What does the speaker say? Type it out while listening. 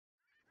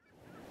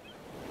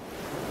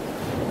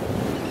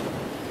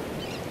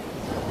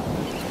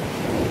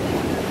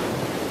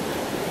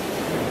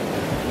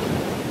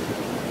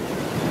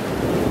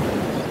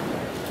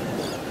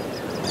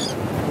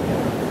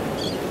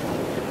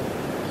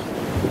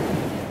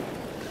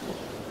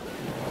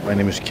My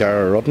name is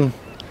Cara Rawden.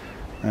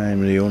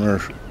 I'm the owner,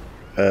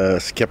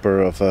 skipper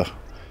of a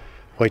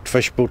white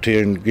fish boat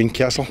here in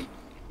Greencastle,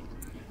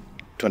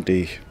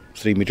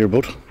 23-metre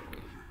boat.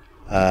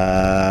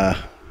 We're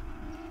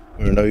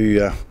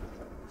now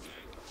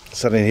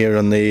sitting here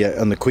on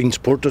the Queen's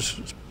Port,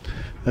 as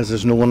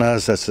is known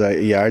as. That's a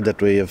yard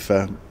that we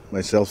have,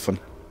 myself and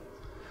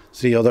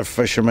 3 other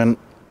fishermen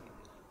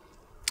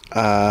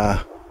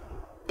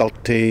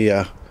built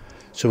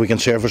so we can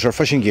service our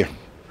fishing gear.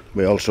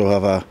 We also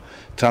have a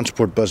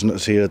transport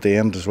business here at the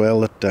end as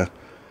well that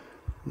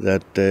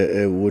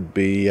would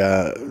be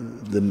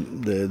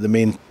the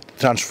main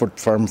transport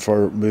firm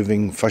for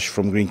moving fish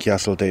from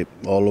Greencastle to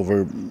all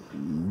over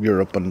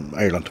Europe and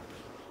Ireland.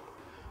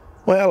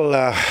 Well,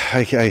 we're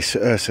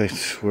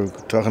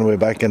talking way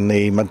back in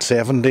the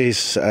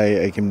mid-70s.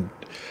 I came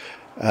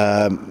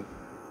at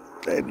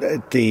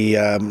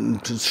the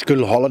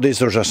school holidays.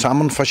 There's a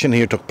salmon fishing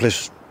here took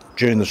place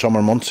during the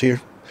summer months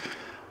here.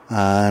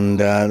 And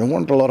there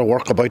weren't a lot of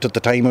work about at the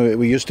time.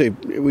 We used to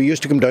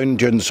come down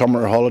during the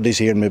summer holidays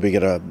here and maybe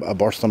get a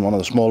berth on one of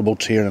the small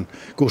boats here and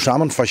go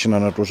salmon fishing,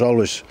 and it was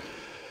always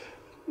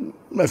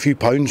a few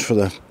pounds for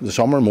the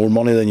summer, more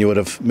money than you would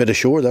have made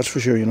ashore, that's for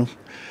sure, you know.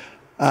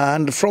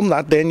 And from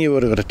that then you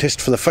would have got a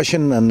taste for the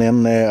fishing, and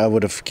then I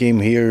would have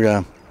came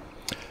here,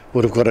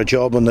 would have got a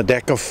job on the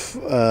deck of,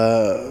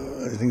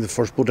 I think the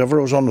first boat ever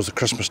I was on was the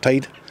Christmas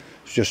Tide. It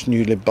was just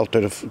newly built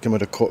came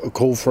out of a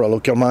cove for a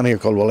local man here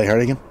called Willie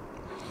Harrigan.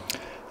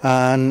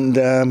 And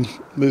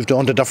moved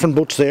on to different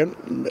boats there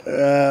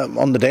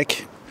on the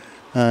deck,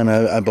 and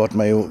I bought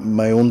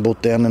my own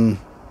boat then in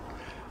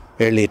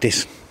early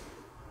 80s.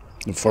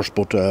 The first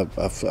boat, a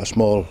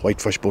small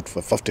whitefish boat,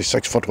 a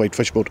 56-foot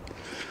whitefish boat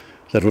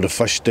that would have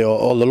fished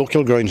all the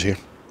local grounds here.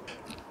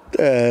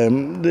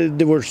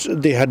 They were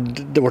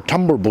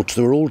timber boats.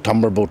 They were old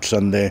timber boats,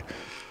 and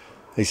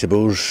I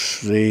suppose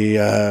the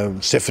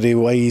safety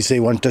wise they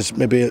weren't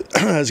maybe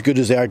as good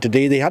as they are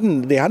today. They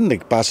hadn't the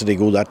capacity to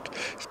go that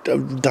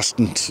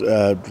distance,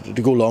 to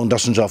go long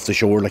distance off the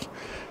shore. Like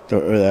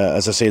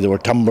as I say, they were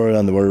timber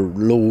and they were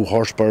low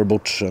horsepower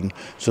boats, and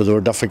so they were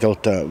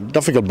difficult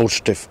boats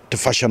to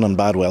fish in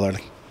bad weather.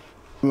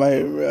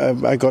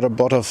 I got a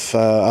boat off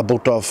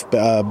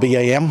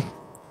BIM,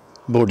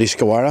 Bordy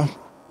Skawara.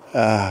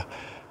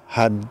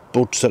 Had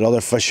boats that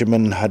other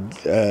fishermen had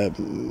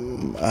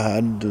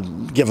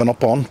given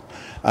up on,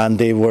 and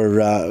they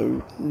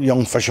were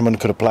young fishermen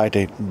could apply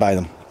to buy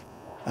them,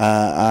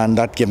 and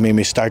that gave me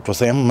my start with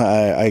them.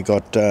 I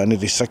got an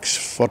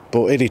 82-foot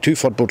boat,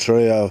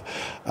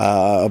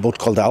 a boat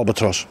called the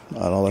Albatross,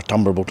 another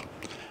timber boat,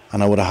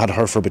 and I would have had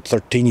her for about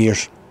 13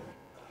 years.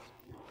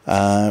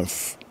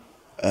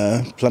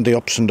 Plenty of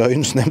ups and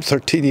downs in them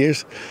 13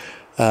 years,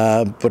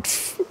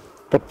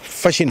 But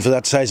fishing for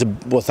that size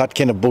with that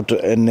kind of boat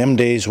in them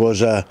days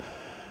was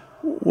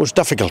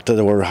difficult.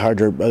 There were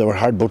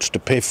hard boats to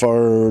pay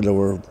for.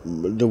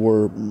 They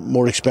were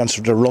more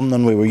expensive to run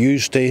than we were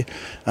used to,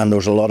 and there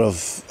was a lot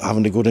of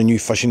having to go to new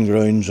fishing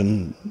grounds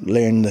and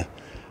learn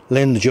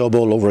the job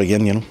all over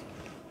again, you know.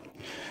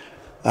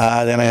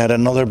 Then I had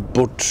another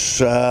boat,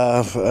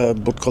 a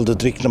boat called the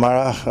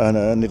Drichnamara,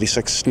 an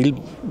 86 steel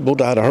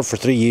boat. I had her for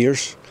 3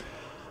 years.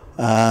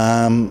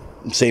 Same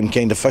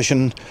kind of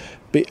fishing.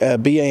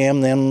 BIM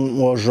then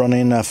was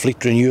running a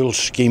fleet renewal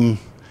scheme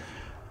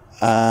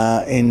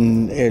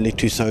in early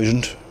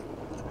 2000.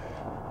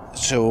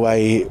 So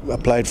I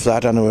applied for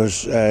that, and I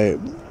was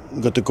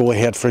got to go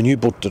ahead for a new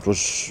boat that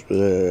was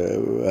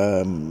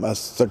a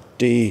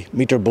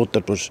 30-metre boat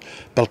that was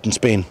built in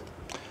Spain,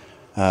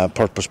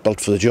 purpose built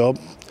for the job.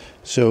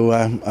 So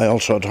I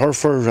also had her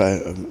for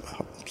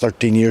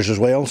 13 years as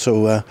well.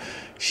 So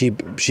she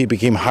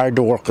became hard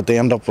to work at the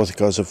end up with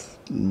because of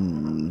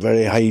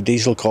very high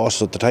diesel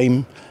costs at the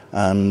time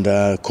and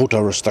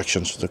quota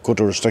restrictions. The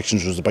quota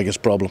restrictions was the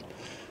biggest problem.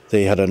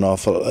 They had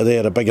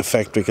a big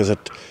effect because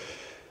it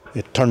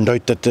turned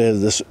out that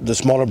the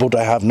smaller boat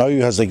I have now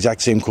has the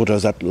exact same quota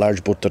as that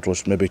large boat that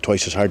was maybe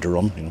twice as hard to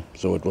run. You know,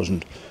 so it was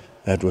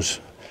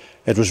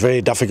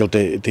very difficult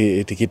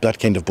to keep that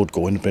kind of boat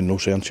going. It made no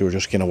sense. You were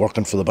just kind of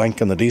working for the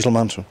bank and the diesel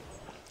man. So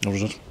that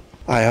was it.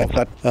 I have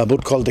that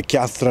boat called the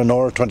Catherine,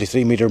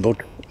 23-metre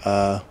boat.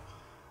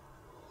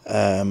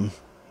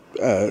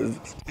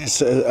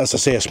 It's, as I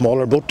say, a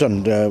smaller boat,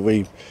 and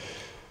we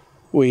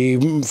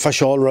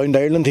fish all around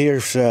Ireland here.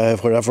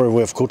 Wherever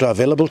we have quota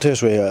available to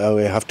us, we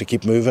have to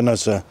keep moving.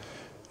 You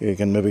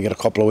can maybe get a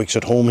couple of weeks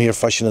at home here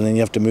fishing, and then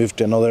you have to move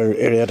to another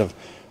area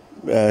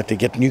to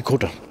get new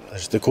quota.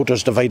 As the quota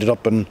is divided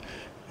up in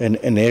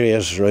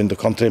areas around the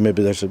country.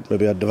 Maybe there's a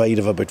divide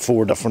of about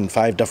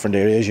 5 different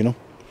areas, you know.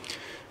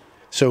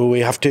 So we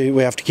have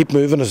to keep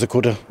moving as the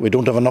quota. We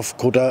don't have enough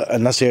quota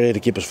in this area to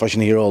keep us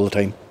fishing here all the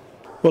time.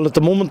 Well, at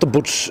the moment the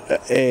boat's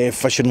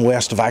fishing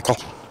west of Achill,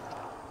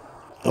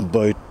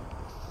 about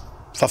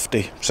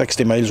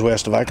 50-60 miles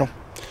west of Achill,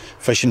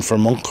 fishing for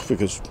monk,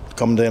 because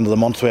come the end of the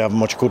month we haven't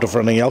much quota for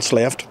anything else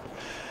left.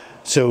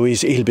 So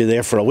he'll be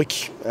there for a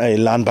week. I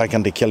land back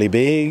into Kelly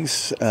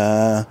Bays,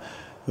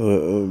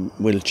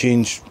 We'll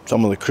change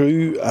some of the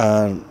crew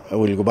and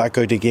we'll go back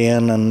out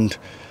again, and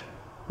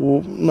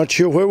not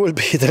sure where we'll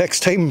be the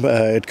next time.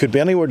 It could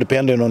be anywhere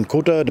depending on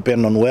quota,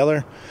 depending on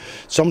weather.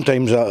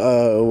 Sometimes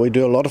we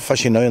do a lot of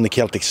fishing now in the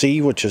Celtic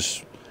Sea, which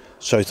is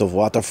south of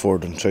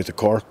Waterford and south of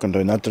Cork and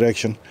down that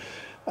direction,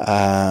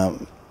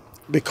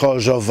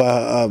 because of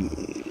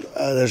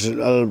there's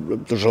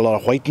a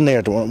lot of whiting there.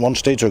 At one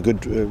stage, are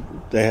good.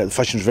 The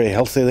fishing's very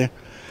healthy there.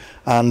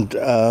 And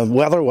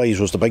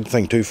weather-wise was the big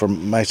thing too for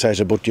my size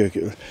of boat.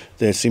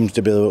 There seems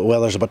to be the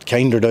weather's a bit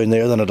kinder down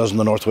there than it is in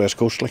the northwest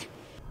coast. Like.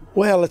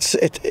 Well,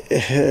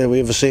 we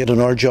have a saying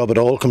in our job: it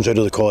all comes out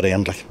of the cod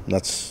end. Like.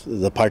 That's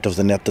the part of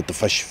the net that the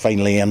fish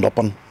finally end up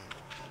on.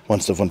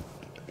 Once they've went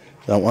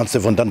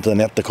into the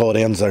net, the cod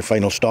end's their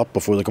final stop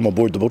before they come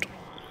aboard the boat.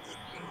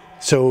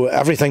 So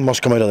everything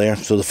must come out of there.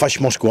 So the fish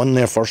must go in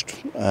there first.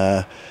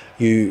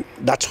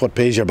 That's what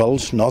pays your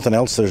bills. Nothing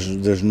else.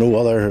 There's no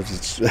other.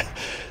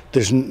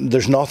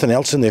 There's nothing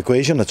else in the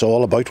equation. It's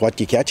all about what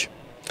you catch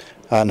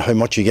and how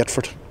much you get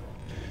for it.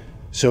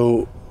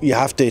 So you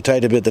have to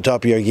try to be at the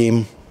top of your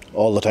game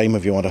all the time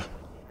if you want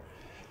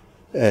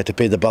to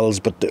pay the bills.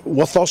 But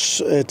with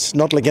us, it's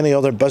not like any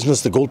other business.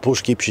 The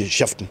goalpost keeps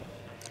shifting.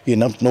 You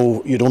don't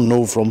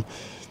know from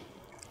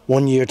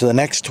one year to the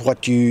next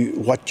what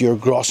your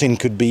grossing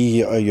could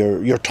be, or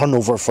your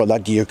turnover for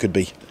that year could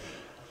be.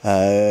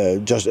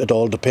 It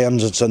all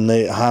depends. It's in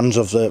the hands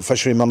of the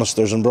fishery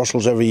ministers in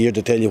Brussels every year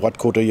to tell you what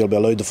quota you'll be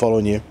allowed the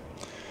following year.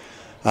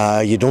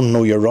 You don't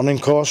know your running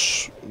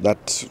costs.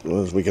 That,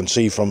 as we can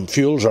see from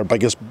fuel's our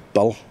biggest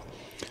bill.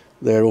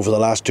 There over the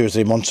last 2 or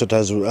 3 months it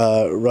has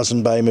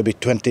risen by maybe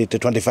 20 to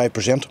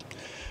 25%.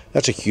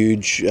 That's a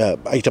huge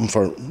item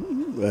for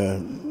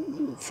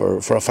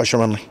a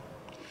fisherman.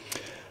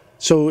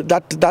 So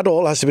that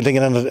all has to be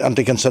taken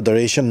into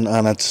consideration,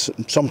 and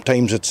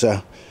sometimes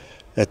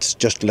it's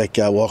just like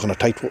walking a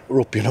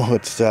tightrope, you know.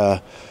 It's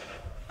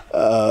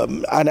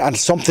and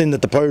something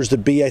that the powers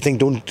that be, I think,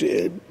 don't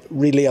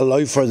really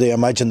allow for. They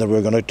imagine that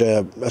we're going out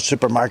to a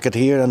supermarket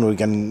here and we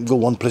can go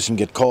one place and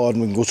get cod,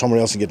 and we can go somewhere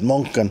else and get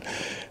monk, and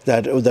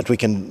that we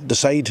can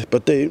decide.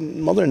 But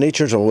Mother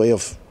Nature's a way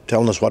of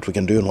telling us what we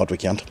can do and what we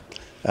can't.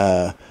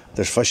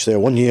 There's fish there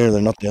one year,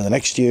 they're not there the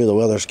next year. The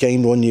weather's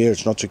kind one year,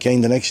 it's not so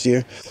kind the next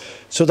year.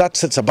 So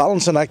it's a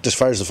balancing act as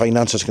far as the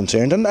finance is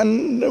concerned. And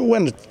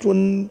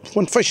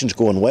when fishing's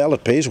going well,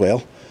 it pays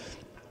well.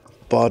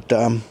 But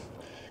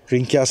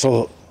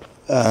Greencastle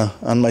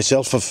and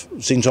myself have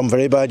seen some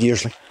very bad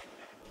years.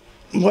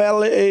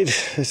 Well,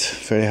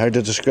 it's very hard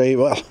to describe.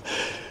 Well,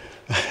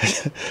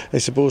 I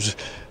suppose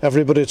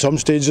everybody at some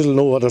stage will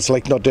know what it's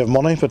like not to have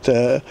money, but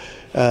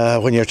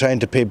when you're trying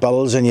to pay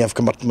bills and you have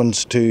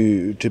commitments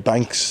to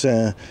banks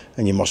and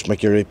you must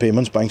make your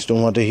repayments, banks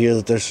don't want to hear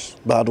that there's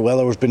bad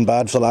weather. It's been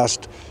bad for the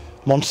last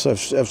month.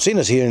 I've seen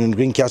it here in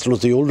Greencastle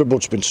with the older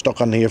boats been stuck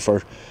on here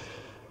for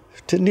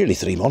nearly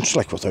 3 months,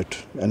 like without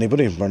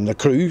anybody. And the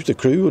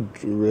crew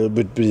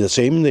would be the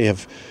same. They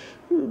have,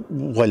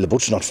 while the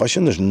boat's not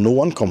fishing, there's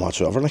no income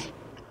whatsoever.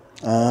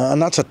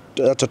 And that's a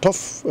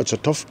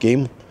tough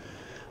game,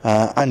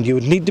 and you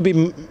would need to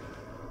be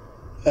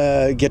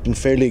getting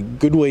fairly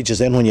good wages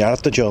then when you're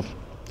at the job,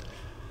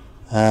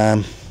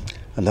 and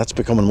that's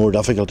becoming more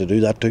difficult to do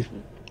that too,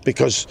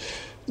 because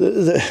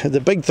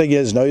the big thing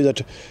is now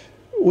that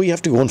we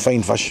have to go and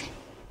find fish.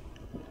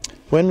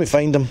 When we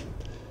find them,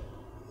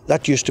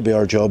 that used to be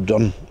our job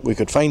done. We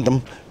could find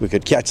them, we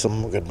could catch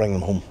them, we could bring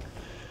them home.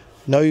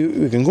 Now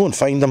we can go and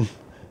find them,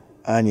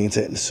 and you can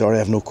say, sorry, I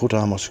have no quota,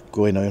 I must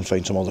go in now and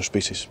find some other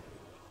species.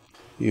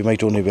 You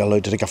might only be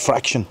allowed to take a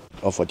fraction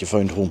of what you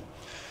found home.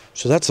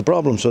 So that's the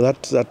problem. So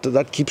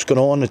that keeps going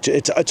on.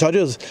 It's out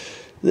of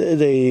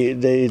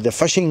the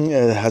fishing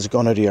has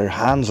gone out of your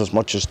hands as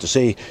much as to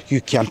say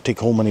you can't take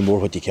home any more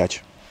what you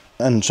catch.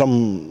 And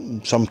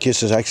some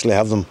cases actually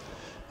have them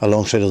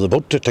alongside of the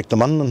boat to take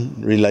them in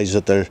and realise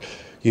that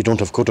you don't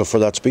have quota for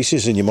that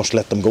species and you must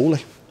let them go.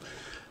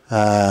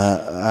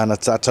 And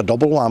that's a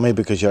double whammy,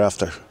 because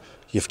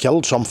you've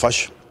killed some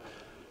fish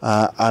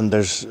and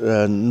there's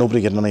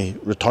nobody getting any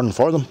return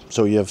for them.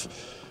 So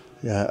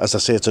as I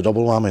say, it's a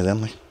double whammy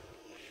then.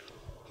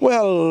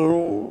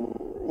 Well,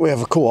 we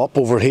have a co-op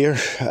over here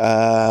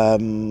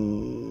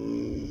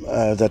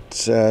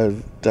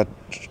that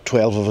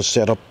 12 of us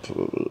set up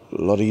a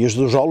lot of years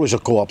ago. There's always a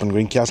co-op in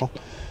Greencastle,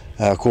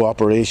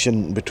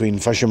 cooperation between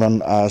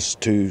fishermen as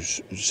to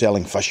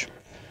selling fish.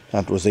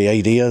 That was the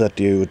idea, that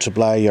you would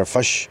supply your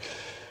fish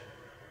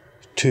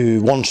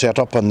to one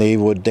setup and they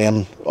would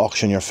then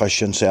auction your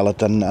fish and sell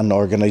it and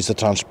organise the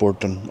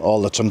transport and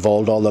all that's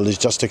involved, all the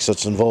logistics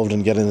that's involved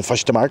in getting the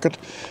fish to market,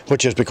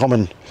 which is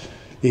becoming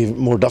even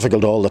more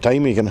difficult all the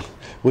time.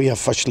 We have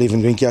fish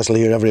leaving Greencastle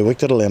here every week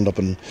that'll end up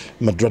in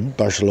Madrid,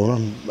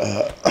 Barcelona,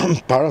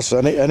 Paris,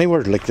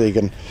 anywhere. They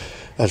can,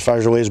 as far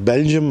away as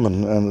Belgium,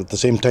 and at the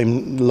same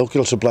time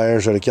local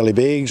suppliers out of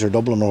Killybegs or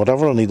Dublin or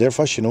whatever will need their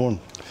fish, and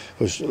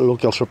there's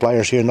local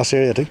suppliers here in this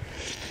area too.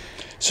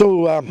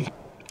 So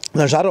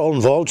there's that all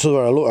involved. So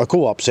we're a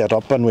co-op set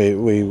up and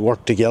we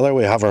work together.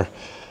 We have our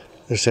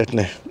there's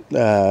certainly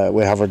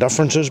we have our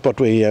differences, but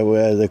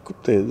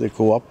the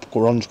co-op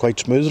runs quite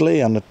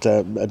smoothly, and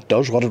it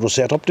does what it was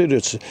set up to do.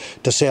 It's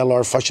to sell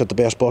our fish at the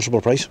best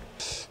possible price.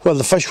 Well,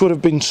 the fish would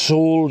have been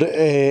sold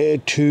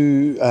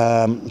to,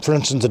 for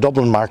instance, the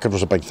Dublin market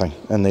was a big thing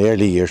in the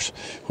early years,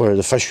 where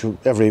the fish,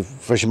 every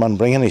fisherman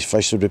bringing his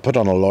fish would be put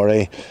on a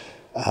lorry.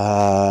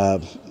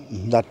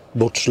 That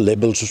boat's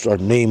labels or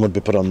name would be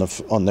put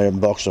on their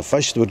box of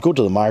fish. They would go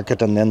to the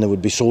market, and then they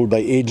would be sold by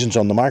agents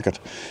on the market.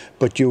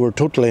 But you were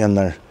totally in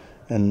their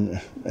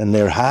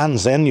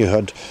hands. Then you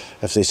had,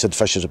 if they said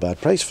fish is a bad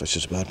price, fish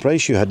is a bad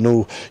price. You had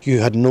no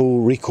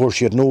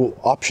recourse. You had no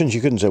options. You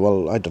couldn't say,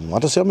 well, I don't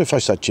want to sell my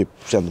fish that cheap.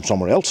 Send them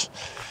somewhere else.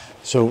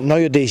 So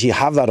nowadays you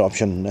have that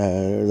option.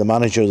 The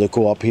manager of the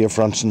co-op here,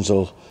 for instance,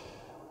 will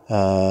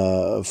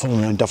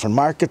phone around different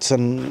markets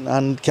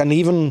and can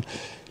even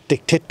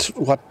dictate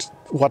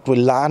what will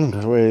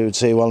land. We would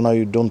say, well, now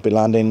you don't be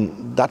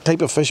landing that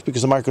type of fish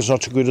because the market's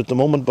not so good at the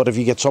moment, but if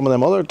you get some of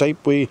them other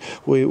type, there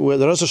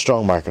is a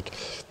strong market.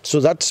 So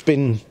that's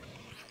been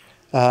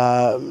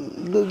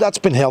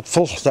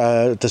helpful,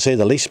 to say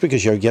the least,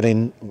 because you're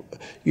getting,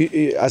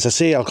 as I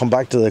say, I'll come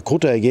back to the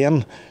quota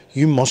again,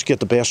 you must get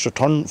the best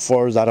return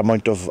for that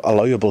amount of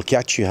allowable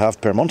catch you have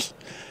per month.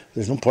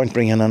 There's no point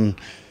bringing in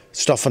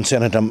stuff and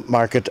sending it to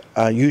market,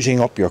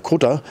 using up your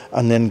quota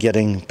and then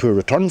getting poor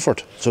return for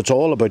it. So it's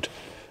all about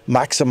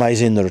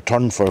maximising the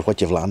return for what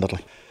you've landed.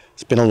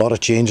 There's been a lot of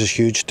changes,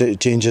 huge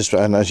changes,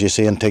 and as you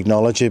say, in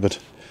technology, but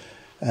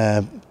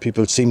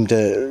people seem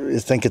to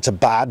think it's a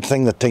bad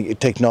thing that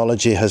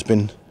technology has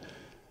been.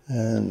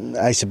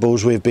 I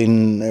suppose we've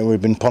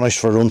been punished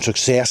for our own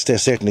success to a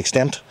certain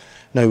extent.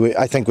 Now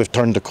I think we've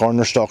turned the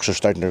corner. Stocks are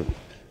starting to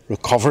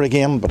recover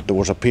again, but there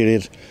was a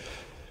period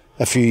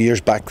a few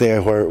years back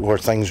there where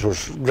things were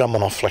grim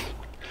enough.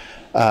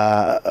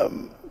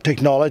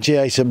 Technology,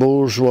 I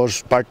suppose,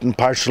 was part and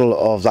parcel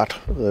of that.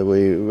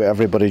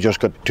 Everybody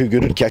just got too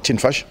good at catching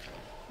fish.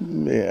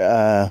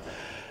 Too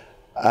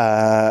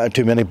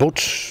many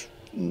boats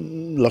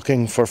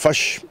looking for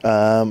fish,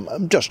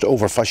 just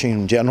overfishing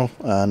in general,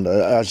 and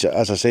as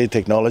I say,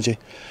 technology.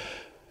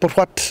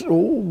 But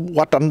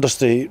what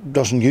industry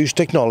doesn't use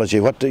technology?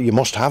 You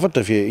must have it.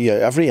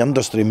 Every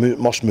industry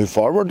must move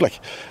forward.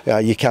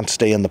 You can't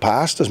stay in the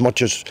past, as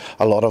much as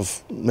a lot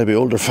of maybe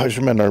older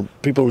fishermen or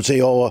people would say,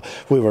 "Oh,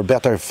 we were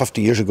better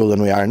 50 years ago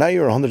than we are now,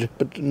 or 100."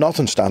 But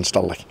nothing stands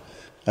still.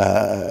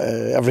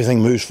 Everything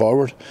moves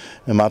forward,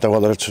 no matter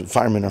whether it's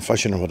farming or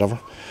fishing or whatever.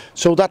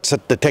 So that's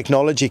it. The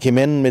technology came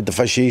in, made the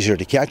fish easier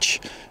to catch,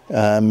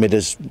 made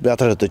us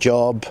better at the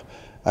job,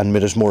 and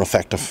made us more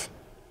effective.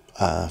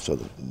 So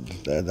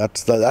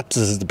that's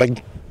the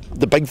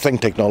big thing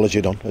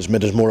technology done, has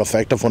made us more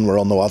effective when we're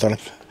on the water.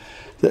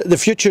 The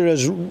future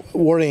is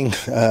worrying,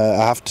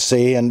 I have to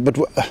say, but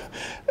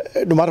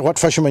no matter what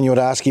fisherman you would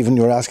ask, even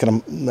you were asking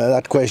him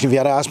that question, if you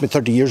had asked me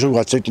 30 years ago,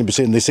 I'd certainly be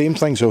saying the same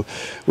thing. So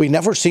we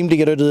never seem to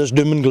get out of this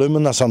doom and gloom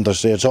in this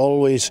industry. It's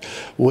always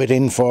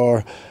waiting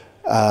for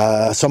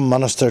some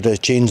minister to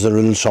change the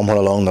rules somewhere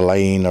along the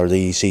line, or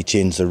the EC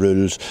change the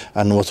rules,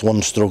 and with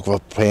one stroke of a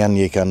pen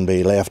you can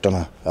be left in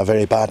a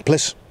very bad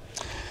place.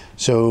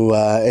 So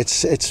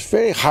it's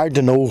very hard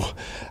to know.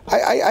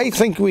 I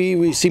think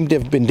we seem to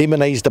have been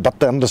demonised a bit,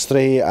 the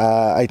industry.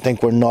 I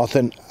think we're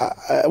nothing.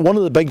 One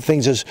of the big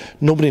things is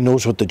nobody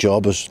knows what the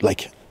job is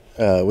like.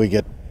 We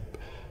get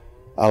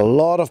a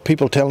lot of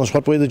people telling us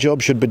what way the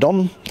job should be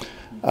done.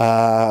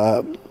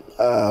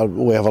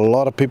 We have a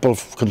lot of people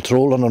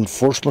controlling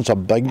enforcement's a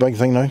big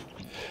thing now,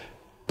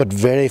 but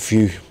very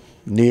few,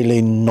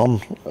 nearly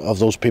none of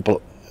those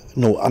people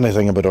know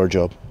anything about our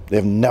job.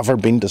 They've never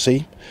been to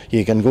sea.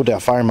 You can go to a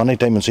farm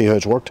anytime and see how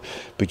it's worked,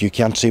 but you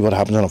can't see what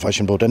happens on a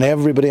fishing boat. And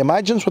everybody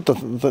imagines what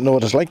they know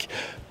what it's like,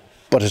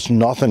 but it's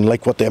nothing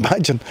like what they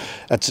imagine.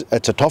 It's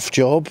a tough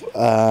job.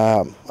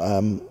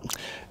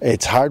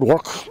 It's hard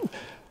work,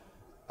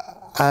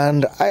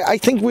 and I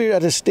think we're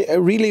at a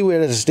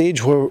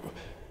stage where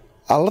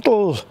a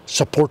little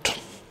support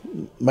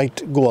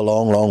might go a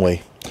long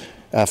way.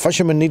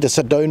 Fishermen need to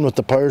sit down with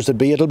the powers that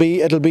be. It'll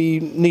be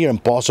near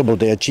impossible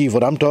to achieve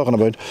what I'm talking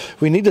about.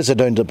 We need to sit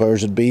down to the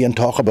powers that be and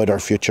talk about our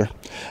future.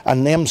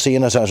 And them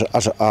seeing us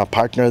as a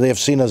partner, they've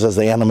seen us as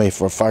the enemy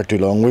for far too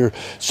long. We're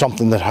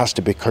something that has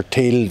to be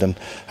curtailed and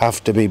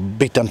have to be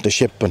beat into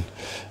shape. And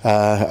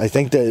I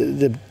think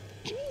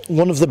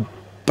one of the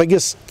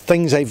biggest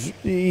things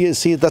you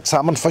see that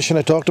salmon fishing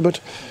I talked about.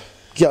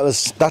 Yeah,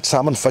 that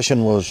salmon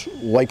fishing was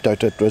wiped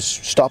out. It was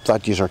stop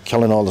that. You are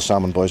killing all the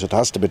salmon, boys. It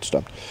has to be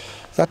stopped.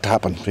 That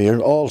happened here.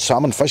 All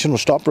salmon fishing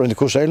was stopped around the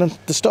coast island.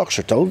 The stocks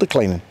are still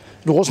declining.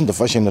 It wasn't the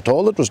fishing at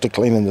all that was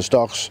declining the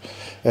stocks.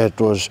 It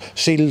was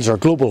seals or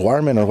global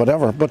warming or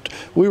whatever. But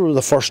we were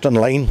the first in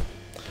line,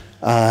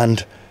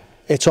 and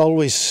it's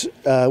always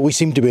we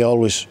seem to be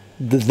always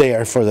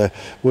there for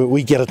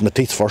we get it in the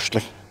teeth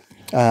firstly,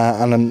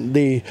 and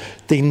we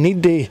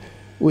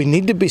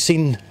need to be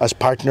seen as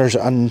partners,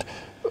 and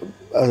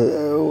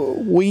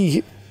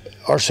we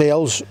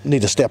ourselves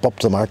need to step up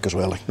to the mark as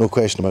well. No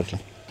question about it.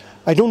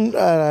 I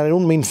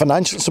don't mean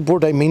financial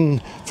support. I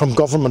mean from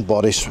government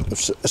bodies,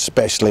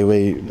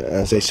 especially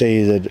as I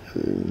say,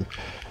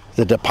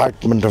 the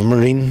Department of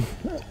Marine,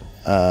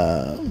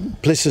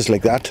 places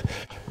like that.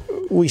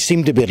 We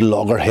seem to be at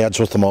loggerheads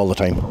with them all the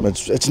time.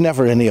 It's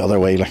never any other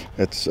way. Like,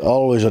 it's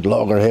always at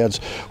loggerheads.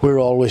 We're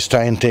always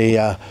trying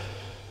to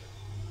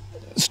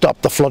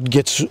stop the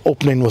floodgates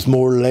opening with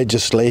more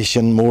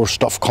legislation, more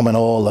stuff coming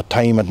all the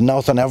time, and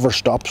nothing ever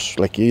stops.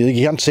 Like, you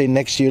can't say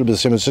next year will be the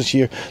same as this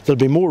year. There'll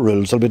be more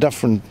rules, there'll be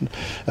different.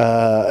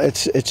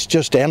 It's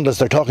just endless.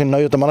 They're talking now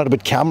at the minute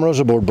about cameras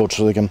aboard boats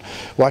so they can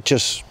watch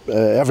us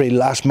every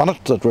last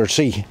minute that we're at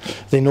sea.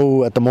 They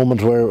know at the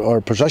moment where our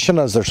position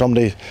is. There's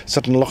somebody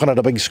sitting looking at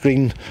a big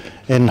screen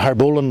in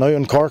Harbolan now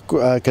in Cork,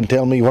 can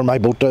tell me where my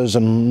boat is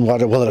and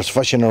whether it's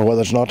fishing or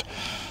whether it's not.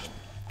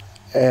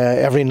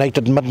 Every night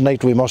at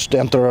midnight we must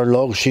enter our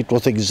log sheet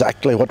with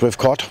exactly what we've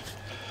caught,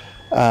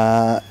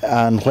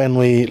 and when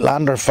we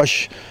land our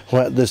fish,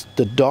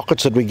 the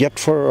dockets that we get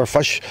for our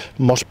fish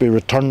must be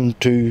returned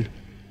to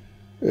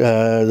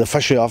the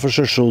fishery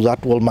officer, so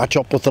that will match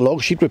up with the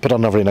log sheet we put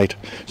on every night,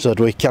 so that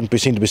we can't be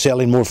seen to be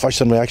selling more fish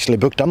than we actually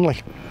booked in.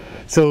 Like,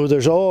 so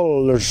there's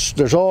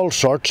all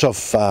sorts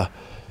of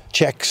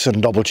checks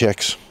and double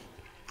checks.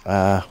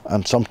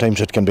 And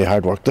sometimes it can be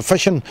hard work. The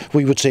fishing,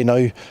 we would say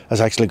now, has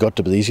actually got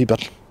to be the easy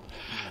bit.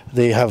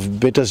 They have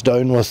beat us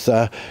down with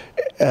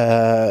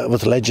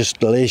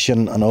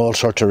legislation and all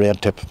sorts of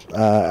red tape,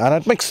 and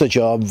it makes the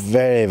job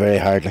very, very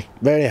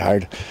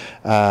hard.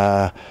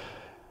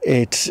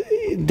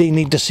 They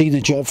need to see the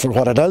job for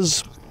what it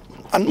is,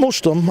 and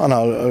most of them, and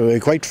I'll be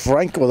quite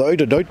frank, without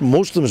a doubt,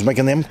 most of them is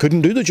making them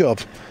couldn't do the job.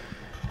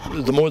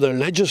 The more they're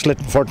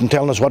legislating for it and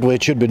telling us what way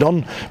it should be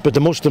done, but the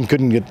most of them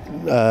couldn't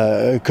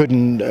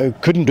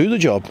do the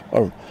job,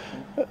 or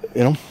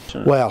Sure.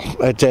 Well,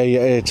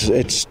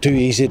 it's too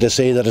easy to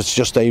say that it's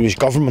just the Irish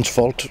government's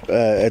fault.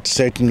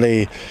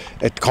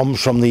 It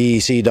comes from the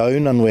EC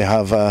down, and we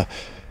have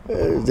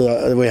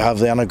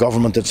the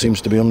government that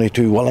seems to be only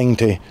too willing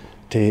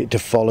to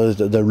follow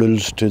the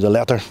rules to the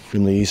letter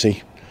from the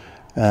EC.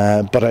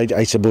 But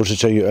I suppose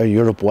it's a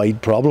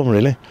Europe-wide problem,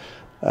 really.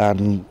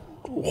 And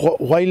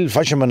while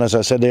fishermen, as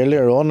I said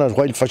earlier on,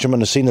 while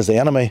fishermen are seen as the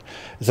enemy,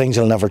 things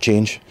will never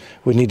change.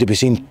 We need to be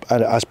seen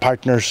as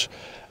partners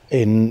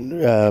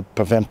in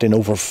preventing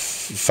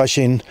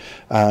overfishing,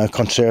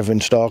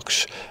 conserving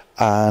stocks,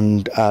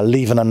 and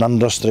leaving an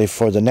industry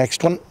for the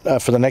next one,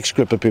 for the next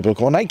group of people.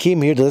 When I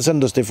came here to this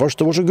industry first,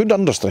 there was a good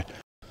industry.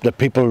 The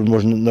people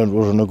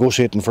were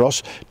negotiating for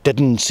us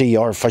didn't see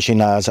our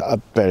fishing as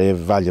a very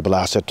valuable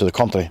asset to the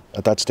country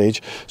at that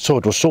stage, so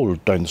it was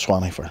sold down the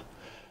Swanee for.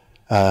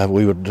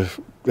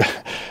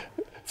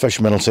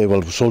 Fishermen will say, well,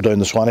 we sold down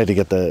the Swanee to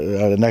get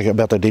a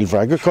better deal for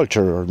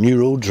agriculture or new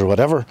roads or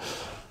whatever.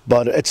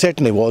 But it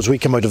certainly was. We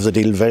came out of the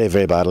deal very,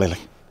 very badly,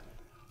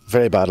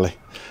 very badly.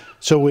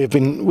 So we've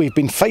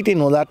been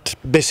fighting with that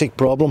basic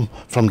problem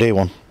from day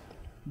one.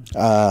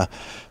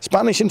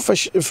 Spanish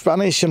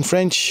and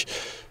French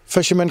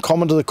fishermen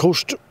coming to the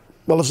coast,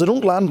 well, if they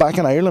don't land back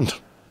in Ireland,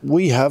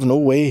 we have no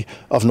way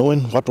of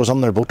knowing what was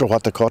on their boat or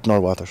what they caught in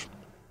our waters.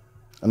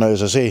 And now,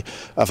 as I say,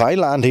 if I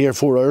land here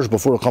 4 hours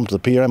before I come to the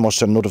pier, I must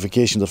send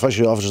notification to the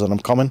fishery officers that I'm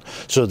coming,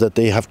 so that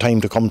they have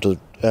time to come to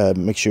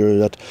make sure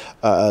that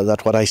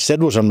what I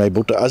said was on my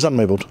boat is on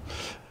my boat,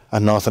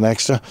 and nothing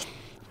extra.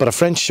 But a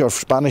French or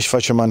Spanish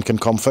fisherman can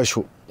come fish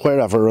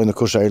wherever around the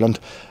coast of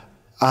Ireland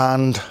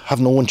and have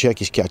no one check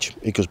his catch.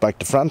 He goes back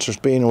to France or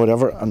Spain or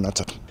whatever, and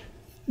that's it.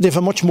 They have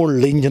a much more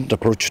lenient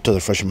approach to their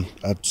fishermen.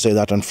 I'd say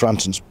that in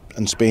France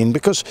and Spain,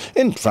 because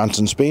in France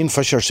and Spain,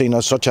 fish are seen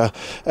as such an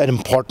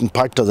important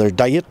part of their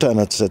diet, and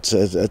it's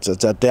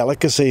a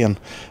delicacy, and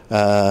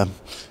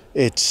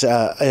it's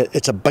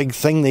a big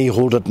thing. They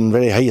hold it in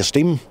very high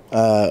esteem.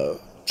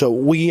 So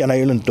we in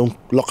Ireland don't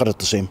look at it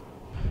the same.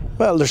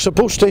 Well, they're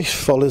supposed to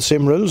follow the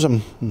same rules,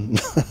 and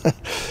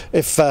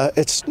if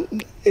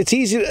it's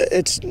easy,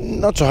 it's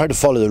not so hard to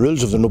follow the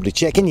rules if there's nobody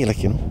checking you,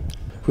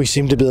 We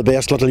seem to be the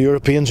best little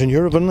Europeans in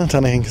Europe, isn't it?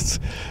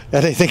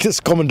 Anything that's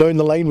coming down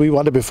the line, we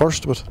want to be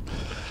first. But,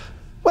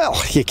 well,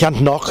 you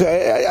can't knock.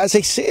 As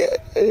I say,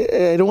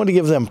 I don't want to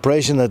give the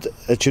impression that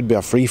it should be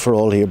a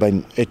free-for-all here, but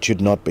it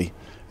should not be.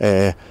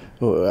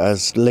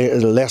 As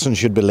lessons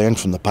should be learned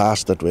from the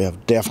past, that we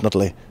have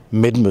definitely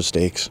made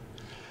mistakes.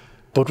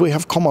 But we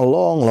have come a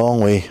long,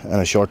 long way in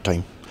a short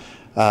time.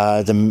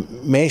 The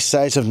mesh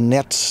size of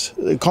nets,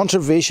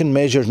 conservation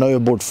measures now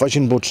aboard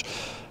fishing boats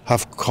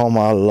have come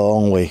a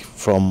long way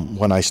from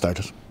when I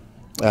started.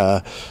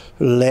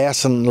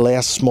 Less and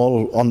less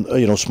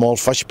small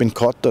fish being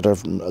caught that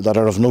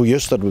are of no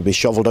use, that would be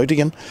shovelled out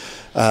again.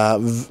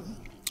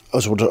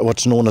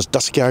 What's known as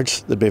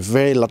discards. There'd be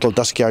very little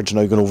discards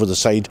now going over the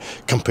side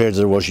compared to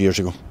there was years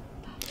ago.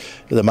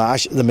 The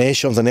mesh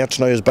of the nets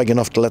now is big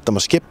enough to let them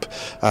escape,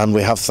 and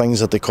we have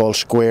things that they call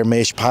square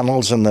mesh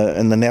panels in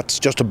the nets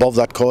just above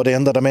that cod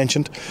end that I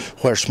mentioned,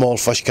 where small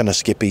fish can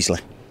escape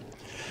easily.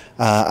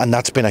 And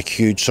that's been a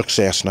huge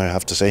success now, I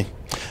have to say.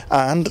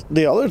 And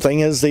the other thing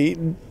is, the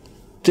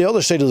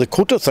other side of the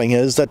quota thing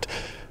is that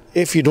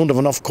if you don't have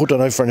enough quota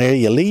now for an area,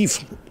 you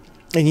leave.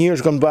 In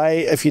years gone by,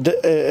 if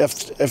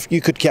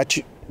you could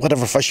catch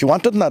whatever fish you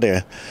wanted in that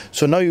area.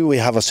 So now we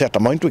have a set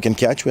amount we can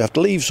catch, we have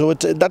to leave. So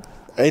that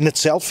in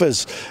itself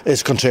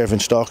is conserving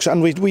stocks.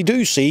 And we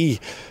do see,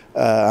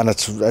 and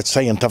it's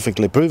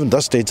scientifically proven at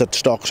this stage, that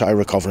stocks are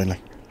recovering.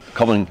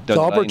 The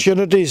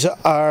opportunities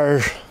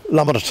are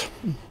limited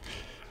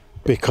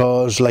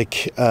because,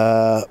 like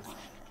a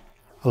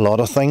lot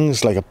of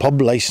things, like a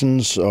pub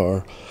licence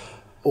or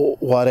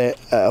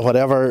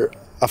whatever,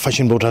 a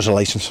fishing boat has a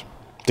licence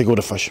to go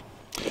to fish,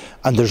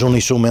 and there's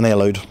only so many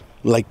allowed,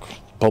 like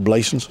pub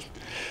licences.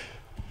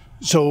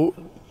 So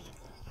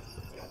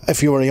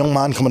if you were a young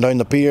man coming down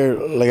the pier,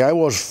 like I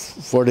was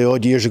 40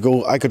 odd years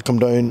ago, I came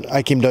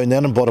down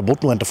then and bought a boat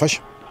and went to fish.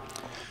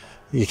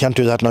 You can't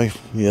do that now.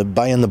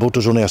 Buying the boat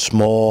is only a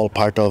small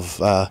part of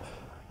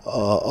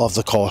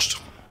the cost.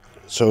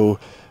 So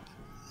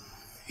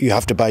you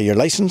have to buy your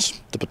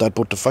licence to put that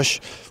boat to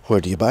fish.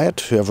 Where do you buy it?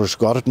 Whoever's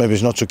got it maybe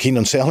is not so keen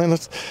on selling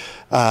it.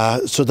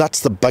 So that's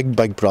the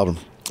big problem.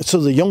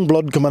 So the young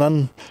blood coming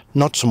in,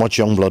 not so much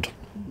young blood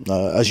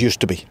as used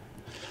to be.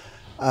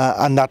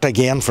 And that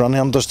again for any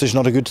industry is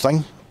not a good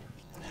thing.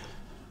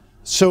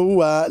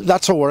 So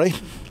that's a worry.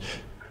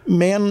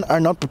 Men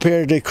are not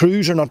prepared, the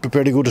crews are not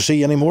prepared to go to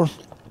sea anymore.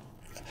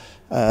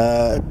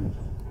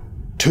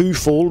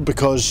 Twofold,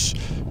 because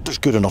there's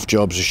good enough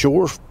jobs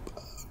ashore,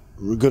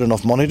 good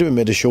enough money to be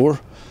made ashore.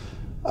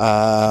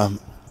 And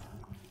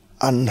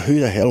who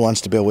the hell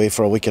wants to be away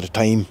for a week at a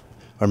time,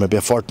 or maybe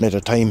a fortnight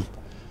at a time,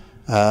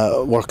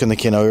 working the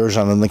kind of hours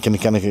and in the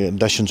kind of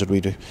conditions that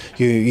we do?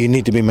 You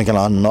need to be making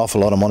an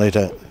awful lot of money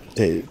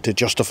to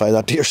justify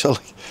that to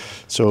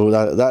yourself. So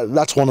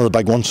that's one of the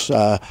big ones.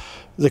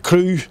 The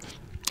crew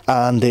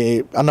and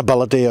the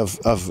inability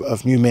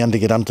of new men to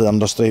get into the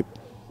industry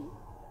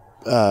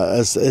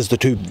is the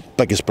two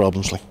biggest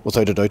problems, like,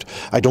 without a doubt.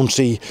 I don't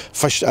see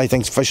fish. I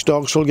think fish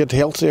stocks will get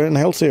healthier and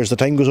healthier as the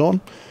time goes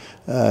on.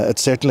 It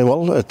certainly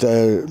will.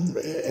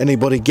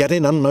 Anybody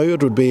getting in now,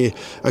 it would be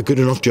a good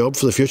enough job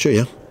for the future.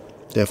 Yeah,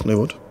 definitely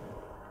would.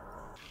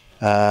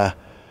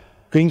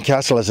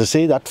 Greencastle, as I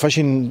say, that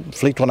fishing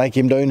fleet when I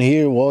came down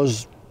here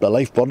was the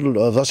lifeblood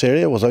of this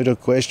area, without a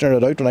question or a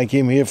doubt. When I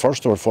came here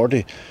first, there were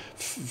 40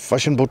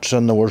 fishing boats,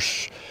 and there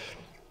was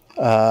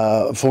 4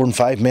 and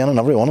 5 men in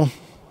every one of them.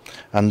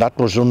 And that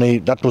was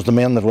the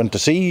men that went to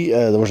sea.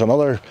 There was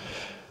another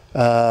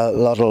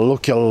lot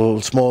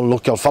of small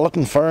local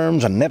filleting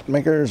firms and net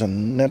makers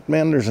and net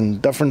menders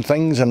and different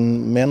things,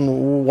 and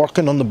men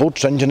working on the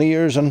boats,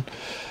 engineers and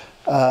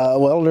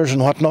welders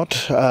and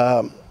whatnot.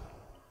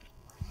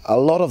 A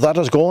lot of that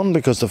is gone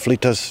because the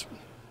fleet has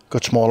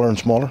got smaller and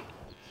smaller.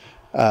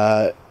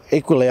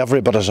 Equally,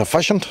 everybody is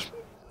efficient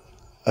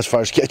as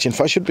far as catching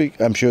fish would be.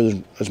 I'm sure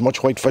there's as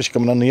much white fish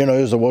coming in here now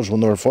as there was when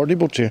there were 40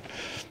 boats here,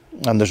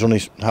 and there's only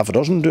half a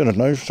dozen doing it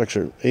now, 6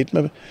 or 8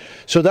 maybe.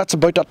 So that's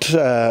about it.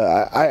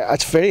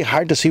 It's very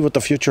hard to see what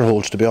the future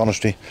holds, to be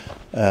honest with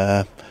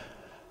you.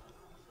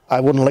 I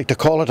wouldn't like to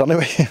call it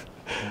anyway.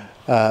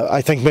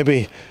 I think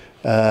maybe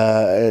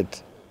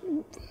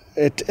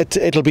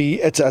it'll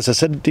be, as I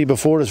said to you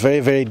before, it's very,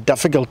 very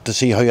difficult to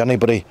see how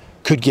anybody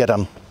could get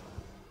in.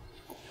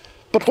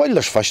 But while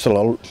there's fish,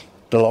 there'll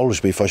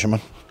always be fishermen.